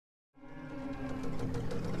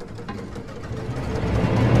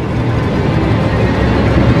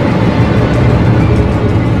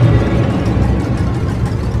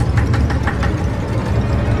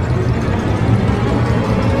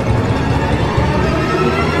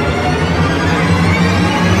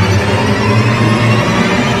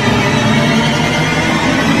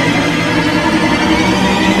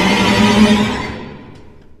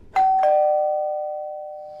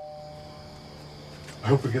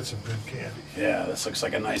get some good candy. Yeah, this looks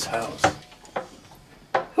like a nice house.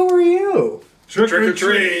 Who are you? Trick or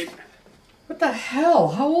treat. What the hell?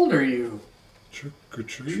 How old are you? Trick or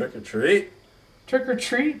treat? Trick or treat. Trick or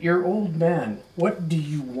treat? You're old men. What do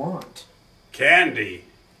you want? Candy.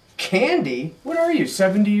 Candy? What are you,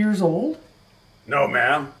 70 years old? No,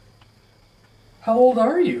 ma'am. How old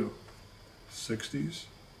are you? 60s?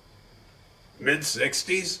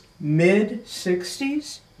 Mid-60s?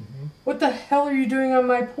 Mid-60s? What the hell are you doing on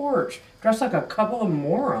my porch? Dressed like a couple of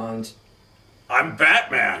morons. I'm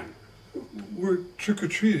Batman. We're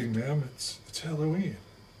trick-or-treating, ma'am. It's Halloween.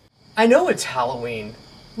 I know it's Halloween.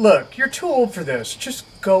 Look, you're too old for this. Just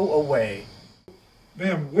go away.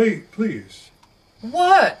 Ma'am, wait, please.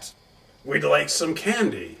 What? We'd like some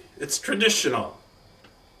candy. It's traditional.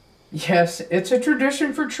 Yes, it's a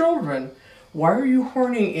tradition for children. Why are you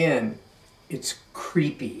horning in? It's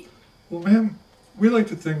creepy. Well, ma'am, we like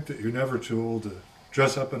to think that you're never too old to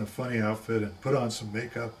dress up in a funny outfit and put on some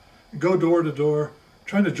makeup and go door to door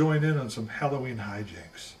trying to join in on some Halloween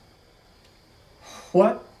hijinks.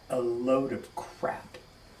 What a load of crap.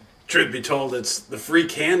 Truth be told, it's the free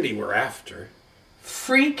candy we're after.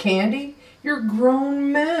 Free candy? You're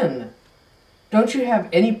grown men. Don't you have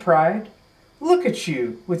any pride? Look at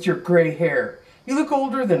you with your gray hair. You look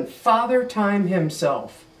older than Father Time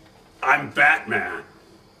himself. I'm Batman.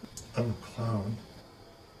 I'm a clown.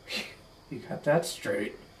 You got that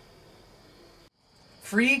straight.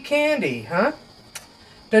 Free candy, huh?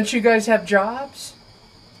 Don't you guys have jobs?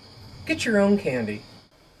 Get your own candy.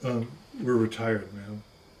 We're retired, ma'am.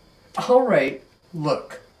 All right,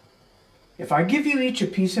 look. If I give you each a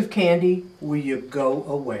piece of candy, will you go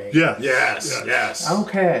away? Yes. Yes.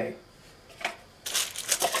 Okay.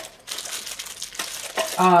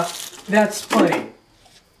 That's plenty.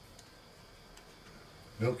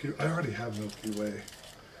 I already have Milky Way.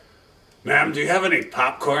 Ma'am, do you have any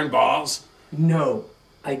popcorn balls? No,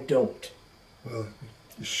 I don't. Well,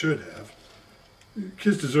 you should have.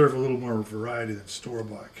 Kids deserve a little more variety than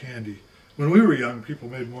store-bought candy. When we were young, people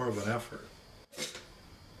made more of an effort.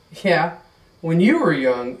 Yeah, when you were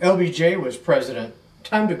young, LBJ was president.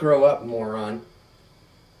 Time to grow up, moron.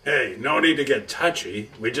 Hey, no need to get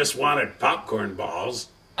touchy. We just wanted popcorn balls.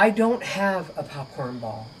 I don't have a popcorn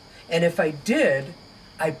ball. And if I did,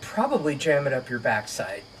 I'd probably jam it up your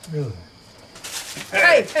backside. Really?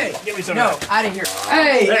 Hey! Give me some No, of that. out of here.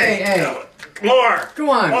 Hey! No, more. Go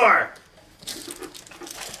on. More.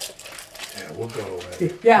 Yeah, we'll go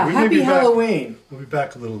away. Yeah, We may happy be back- Halloween. We'll be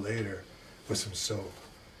back a little later with some soap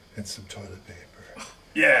and some toilet paper.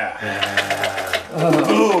 Yeah.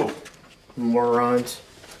 Ooh. Morons.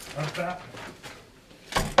 I'm back.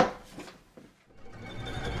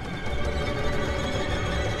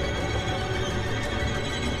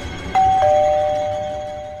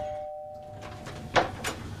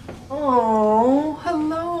 Oh,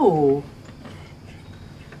 hello.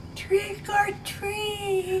 Trick or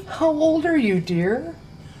treat. How old are you, dear?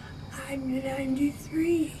 I'm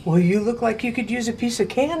 93. Well, you look like you could use a piece of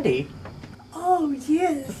candy. Oh,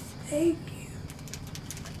 yes. Thank you.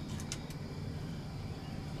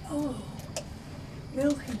 Oh,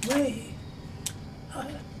 Milky Way.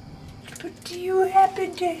 But do you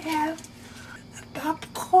happen to have a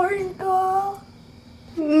popcorn ball?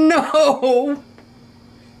 No!